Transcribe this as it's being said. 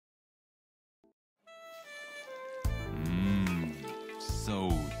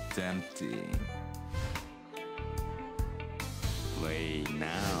So tempting. Play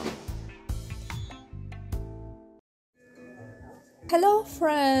now. Hello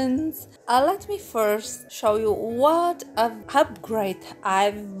friends! Let me first show you what an upgrade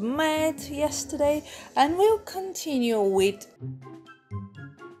I've made yesterday, and we'll continue with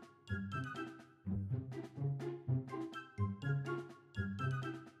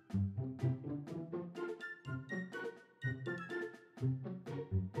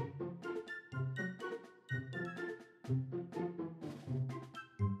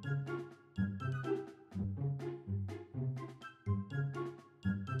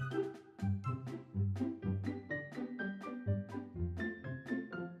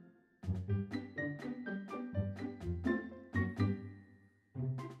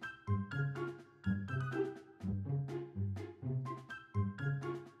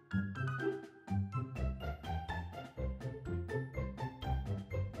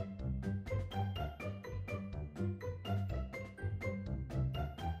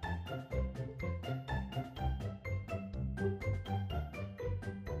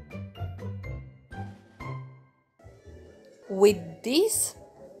this.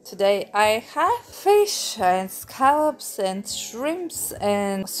 Today I have fish and scallops and shrimps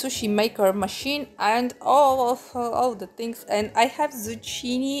and sushi maker machine and all the things, and I have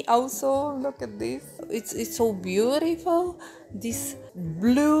zucchini also. Look at this, it's so beautiful. This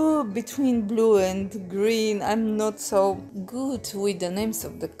blue, between blue and green. I'm not so good with the names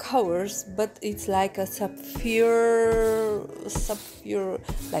of the colors, but it's like a sapphire,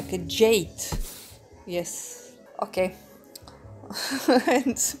 like a jade. Yes, okay.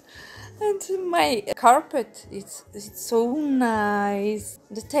 and my carpet, it's so nice.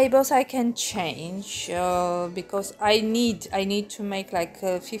 The tables I can change because I need to make like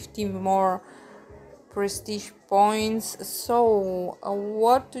 50 more prestige points. So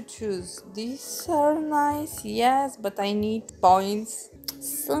what to choose? These are nice, yes, but I need points.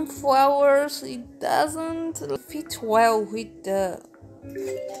 Sunflowers, it doesn't fit well with the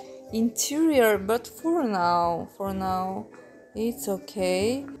interior, but for now it's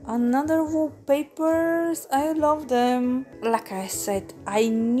okay. Another wallpapers, I love them. Like I said, I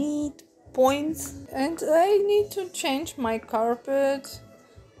need points and I need to change my carpet.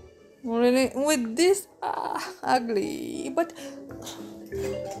 Really, with this ugly, but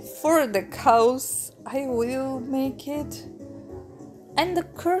for the cows I will make it. And the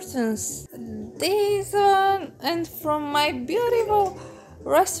curtains, these one, and from my beautiful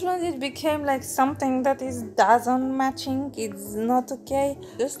restaurant it became like something that is doesn't matching. It's not okay.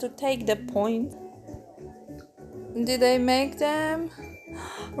 Just to take the point. Did I make them?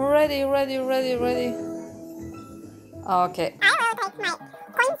 Ready. Okay. I will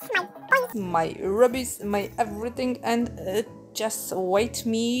take my points. My rubbish, my everything, and just wait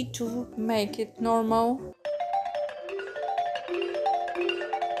me to make it normal.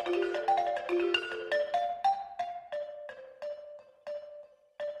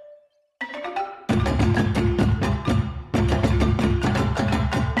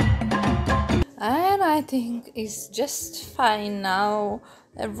 And I think it's just fine now.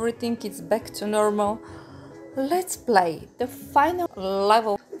 Everything is back to normal. Let's play the final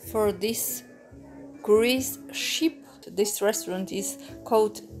level for this cruise ship. This restaurant is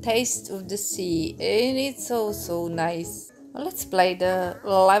called Taste of the Sea, and it's so nice. Let's play the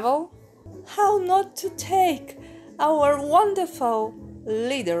level. How not to take our wonderful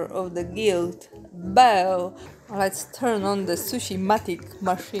leader of the guild, Belle. Let's turn on the sushi-matic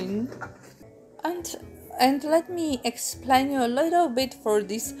machine. And let me explain you a little bit for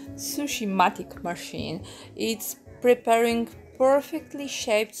this sushi-matic machine. It's preparing perfectly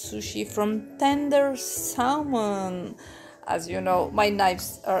shaped sushi from tender salmon. As you know, my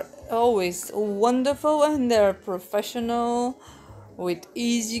knives are always wonderful and they're professional with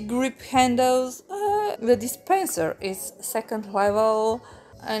easy grip handles. The dispenser is second level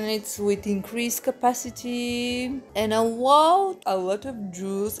and it's with increased capacity and a lot of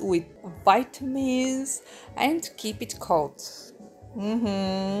juice with vitamins and keep it cold.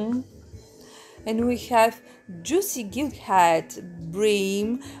 And we have juicy Gilhead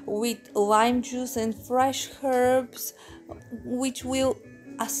Bream with lime juice and fresh herbs, which will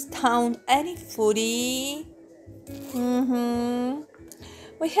astound any foodie.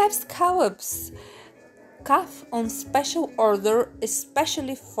 We have scallops, calf on special order,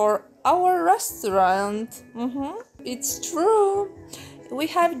 especially for our restaurant. It's true. We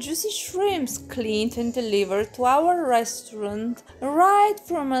have juicy shrimps cleaned and delivered to our restaurant right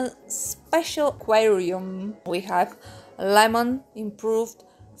from a special aquarium. We have lemon improved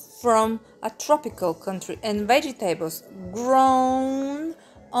from a tropical country and vegetables grown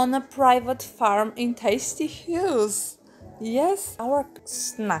on a private farm in tasty hills. Yes, our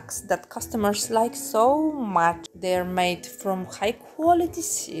snacks that customers like so much. They're made from high quality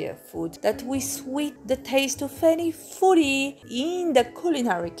seafood that we sweet the taste of any foodie in the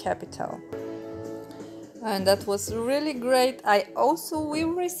culinary capital. And that was really great. I also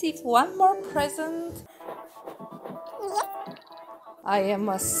will receive one more present. I am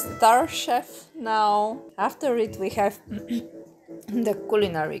a star chef now. After it we have the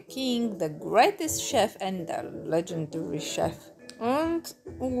culinary king, the greatest chef and the legendary chef. And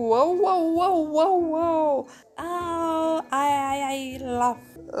whoa, whoa, whoa, whoa, whoa. Oh, I love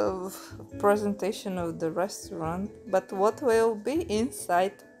presentation of the restaurant, but what will be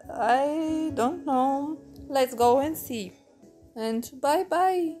inside, I don't know. Let's go and see. And bye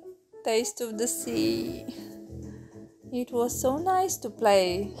bye, taste of the sea. It was so nice to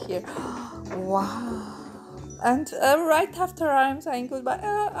play here. Wow. And right after I'm saying goodbye,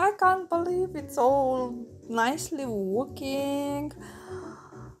 I can't believe it's all nicely working.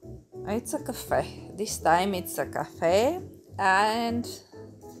 It's a cafe. This time it's a cafe. And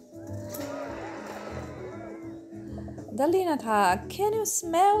DeLynata, can you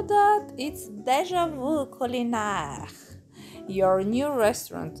smell that? It's Deja Vu Culinaire, your new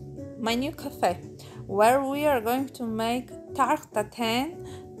restaurant, my new cafe, where we are going to make Tarte Tatin,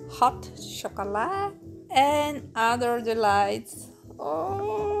 hot chocolate, and other delights.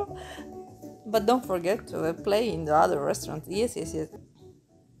 Oh, but don't forget to play in the other restaurant. Yes.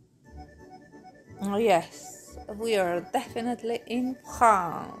 Oh, yes, we are definitely in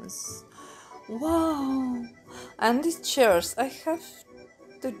France. Wow, and these chairs, I have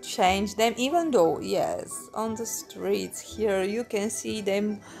to change them, even though, yes, on the streets here you can see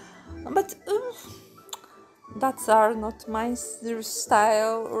them, but that's are not my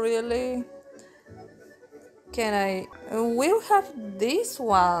style, really. Can I will have this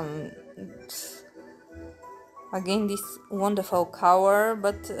one again, this wonderful cover,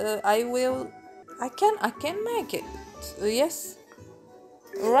 but I can make it, yes,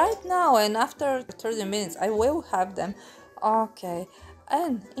 right now, and after 30 minutes I will have them. Okay,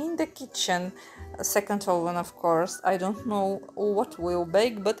 and in the kitchen, a second oven, of course. I don't know what will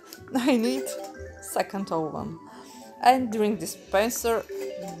bake, but I need second oven. And drink dispenser,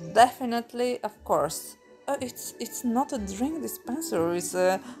 definitely, of course. It's not a drink dispenser, it's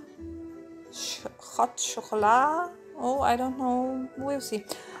a hot chocolate. Oh, I don't know, we'll see.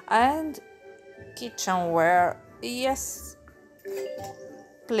 And kitchenware, yes,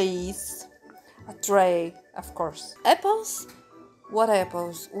 please. A tray, of course. Apples? What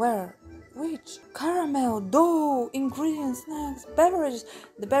apples? Where? Which? Caramel, dough, ingredients, snacks, beverages.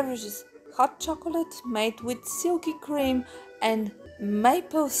 The beverages: hot chocolate made with silky cream and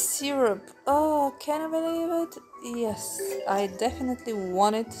maple syrup. Oh, can I believe it? Yes, I definitely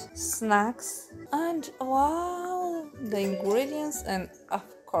wanted snacks. And wow, the ingredients, and of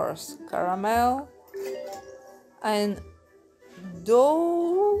course, caramel and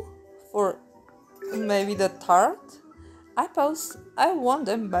dough for maybe the tart. Apples, I want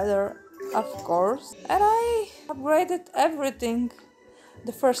them better, of course. And I upgraded everything.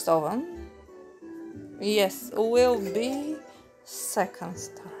 The first oven, yes, will be second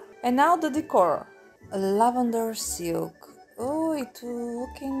star. And now the decor. Lavender silk. Oh, it's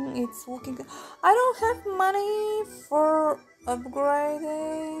looking. I don't have money for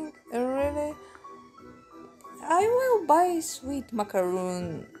upgrading, really. I will buy sweet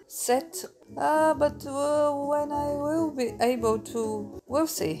macaroon set, but when I will be able to, we'll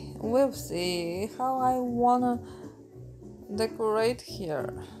see how I wanna decorate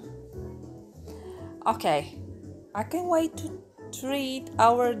here. Okay, I can't wait to treat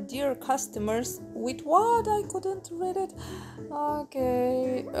our dear customers with what I couldn't read it.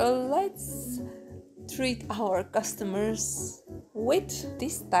 Okay, let's treat our customers with,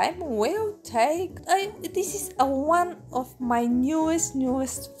 this time we'll take this is one of my newest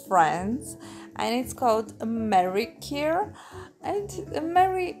friends, and it's called Mary here. And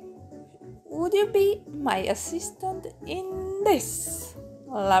Mary, would you be my assistant in this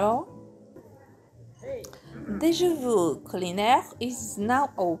level? Deja Vu Culinaire is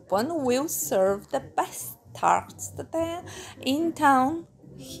now open. We'll serve the best tarts in town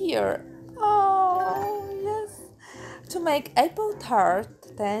here. Oh, yes. To make apple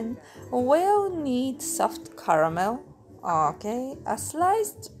tart, then we'll need soft caramel, okay, a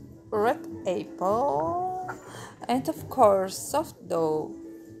sliced red apple, and of course soft dough.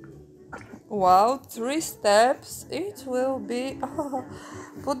 Wow, 3 steps it will be.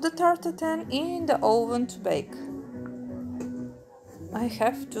 Put the Tarte Tatin in the oven to bake. I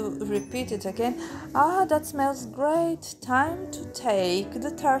have to repeat it again. Ah, that smells great. Time to take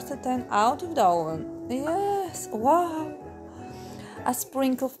the Tarte Tatin out of the oven. Yes, wow. A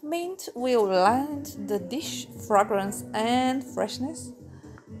sprinkle of mint will land the dish fragrance and freshness.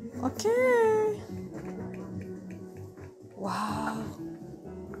 Okay. Wow.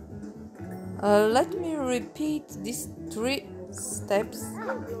 Let me repeat these 3 steps.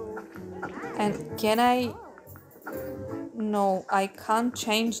 And can I? No, I can't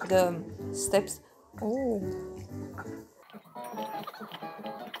change the steps. Oh.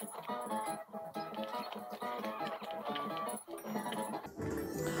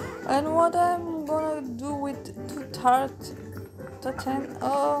 And what I'm gonna do with 2 Tarte Tatin?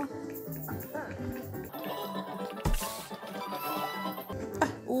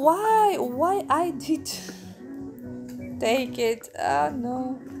 Why? Why I did take it? Ah,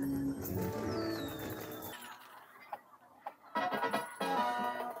 no.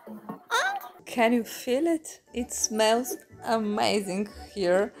 Can you feel it? It smells amazing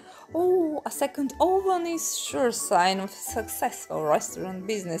here. Oh, a second oven is sure sign of successful restaurant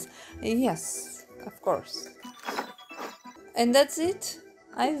business. Yes, of course. And that's it.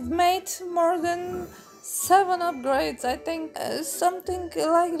 I've made more than 7 upgrades, I think, something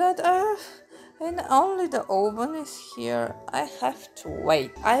like that. And only the oven is here. I have to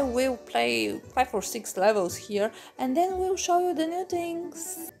wait. I will play 5 or 6 levels here and then we'll show you the new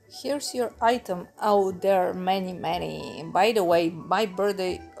things. Here's your item. Oh, there are many. By the way, my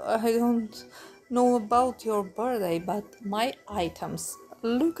birthday, I don't know about your birthday, but my items,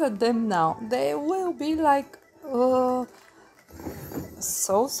 look at them now. They will be like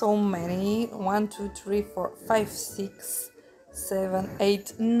so many. 1 2 3 4 5 6 7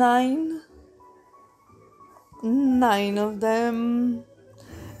 8 9 of them.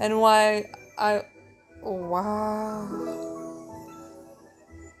 And why I wow.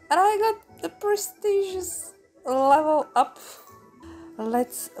 And I got the prestigious level up.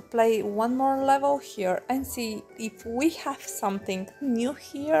 Let's play one more level here and see if we have something new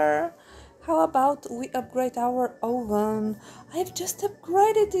here. How about we upgrade our oven? I've just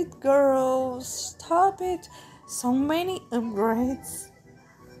upgraded it, girls. Stop it. So many upgrades.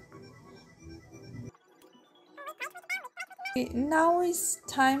 Now it's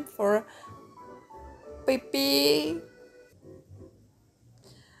time for pee.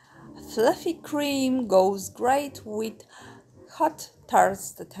 Fluffy cream goes great with hot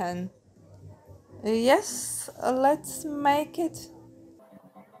Tarte Tatin. Yes, let's make it.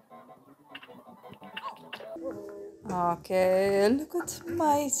 Okay, look at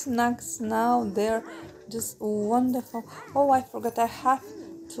my snacks now. They're just wonderful. Oh, I forgot I have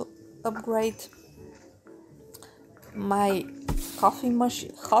to upgrade my coffee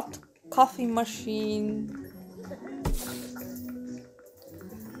machine, hot coffee machine.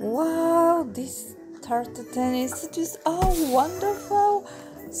 Wow, this Tarte Tatin is just wonderful,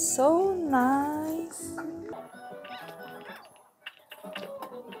 so nice.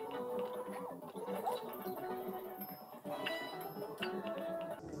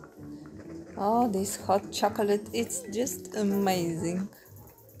 Oh, this hot chocolate, it's just amazing.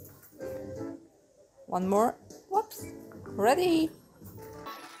 One more. Whoops. Ready.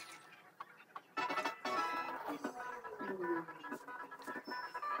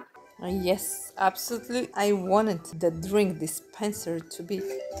 Yes, absolutely. I wanted the drink dispenser to be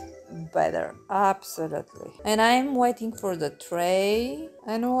better. Absolutely. And I'm waiting for the tray.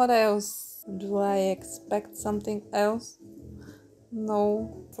 And what else? Do I expect something else?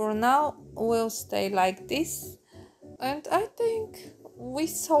 No. For now, we'll stay like this. And I think we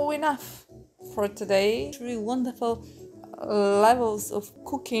saw enough for today. 3 wonderful levels of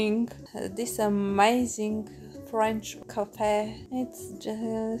cooking. This amazing French cafe. It's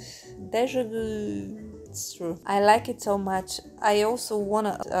just Deja Vu. It's true. I like it so much. I also want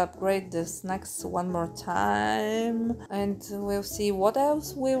to upgrade the snacks one more time. And we'll see what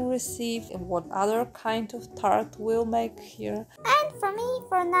else we'll receive and what other kind of tart we'll make here. And for me,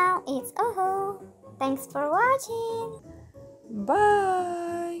 for now, it's oh. Thanks for watching.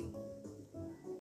 Bye!